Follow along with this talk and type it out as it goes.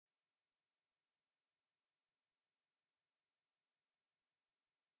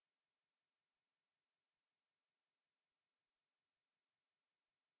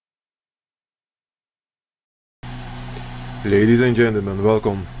Ladies and gentlemen,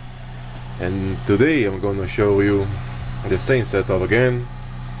 welcome. And today I'm gonna show you the same setup again,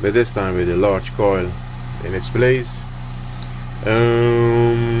 but this time with a large coil in its place.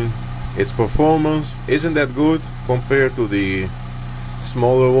 Its performance isn't that good compared to the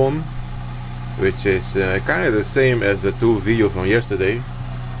smaller one, which is kind of the same as the two videos from yesterday.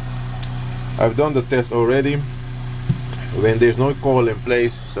 I've done the test already when there's no coil in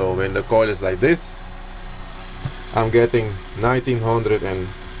place. So when the coil is like this, I'm getting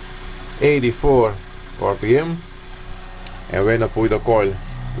 1984 RPM, and when I put the coil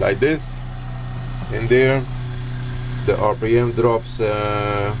like this in there, the RPM drops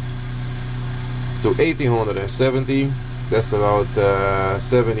to 1870. That's about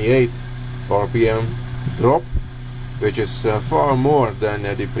 78 RPM drop, which is far more than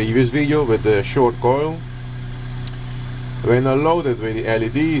the previous video with the short coil. When I load it with the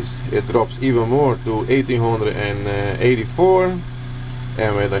LEDs, it drops even more to 1884,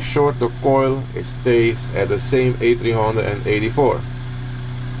 and with a shorter coil it stays at the same 1884.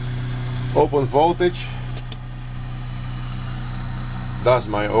 Open voltage, that's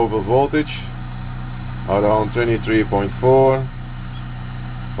my over voltage, around 23.4,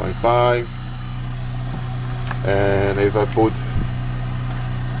 0.5, and if I put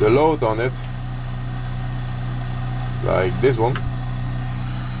the load on it like this one,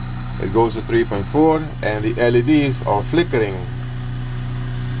 it goes to 3.4, and the LEDs are flickering.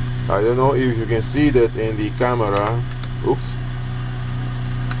 I don't know if you can see that in the camera, oops,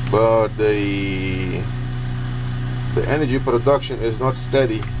 but the energy production is not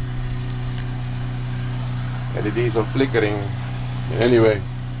steady. LEDs are flickering. Anyway,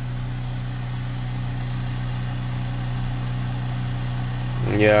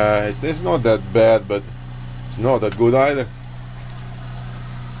 yeah, it is not that bad, but it's not that good either.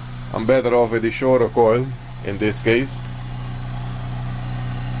 I'm better off with the shorter coil in this case.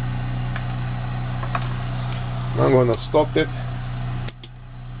 I'm gonna stop it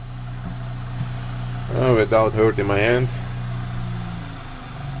without hurting my hand.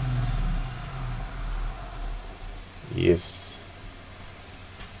 Yes,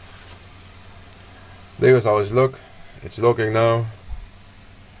 there's how it's look. It's looking now.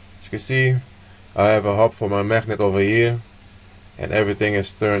 As you can see, I have a hub for my magnet over here, and everything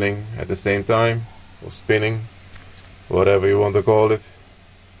is turning at the same time, or spinning, whatever you want to call it.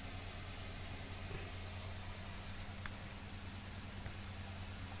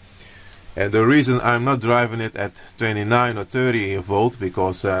 And the reason I'm not driving it at 29 or 30 volt,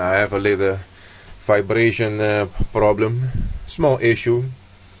 because I have a little vibration problem, small issue,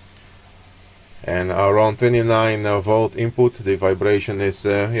 and around 29 volt input, the vibration is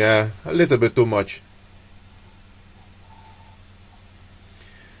yeah, a little bit too much.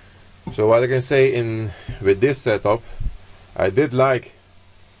 So what I can say with this setup, I did like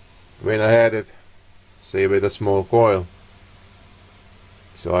when I had it, say, with a small coil.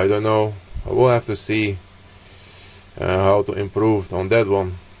 So I don't know, I will have to see how to improve on that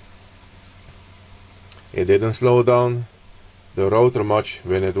one. It didn't slow down the rotor much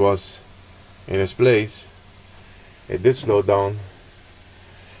when it was in its place. It did slow down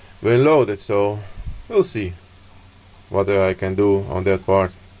when loaded, so we'll see what I can do on that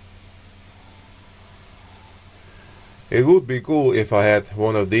part. It would be cool if I had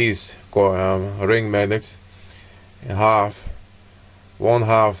one of these ring magnets, one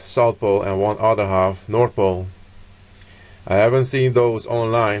half South Pole and one other half North Pole. I haven't seen those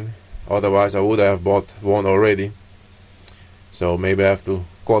online, otherwise I would have bought one already. So maybe I have to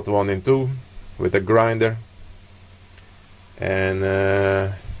cut one in two with a grinder, and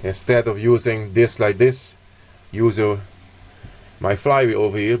instead of using this like this, use my flywheel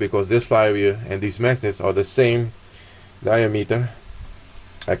over here, because this flywheel and these magnets are the same diameter.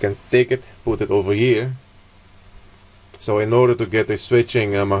 I can take it, put it over here. So in order to get a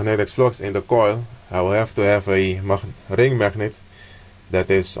switching magnetic flux in the coil, I will have to have a ring magnet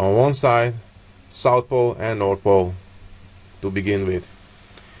that is on one side South Pole and North Pole to begin with,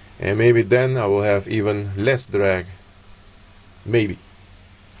 and maybe then I will have even less drag, maybe.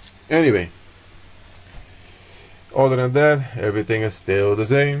 Anyway, other than that, everything is still the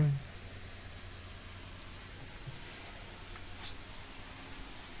same.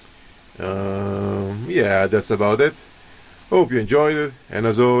 Yeah, that's about it. Hope you enjoyed it, and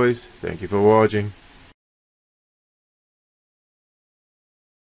as always, thank you for watching.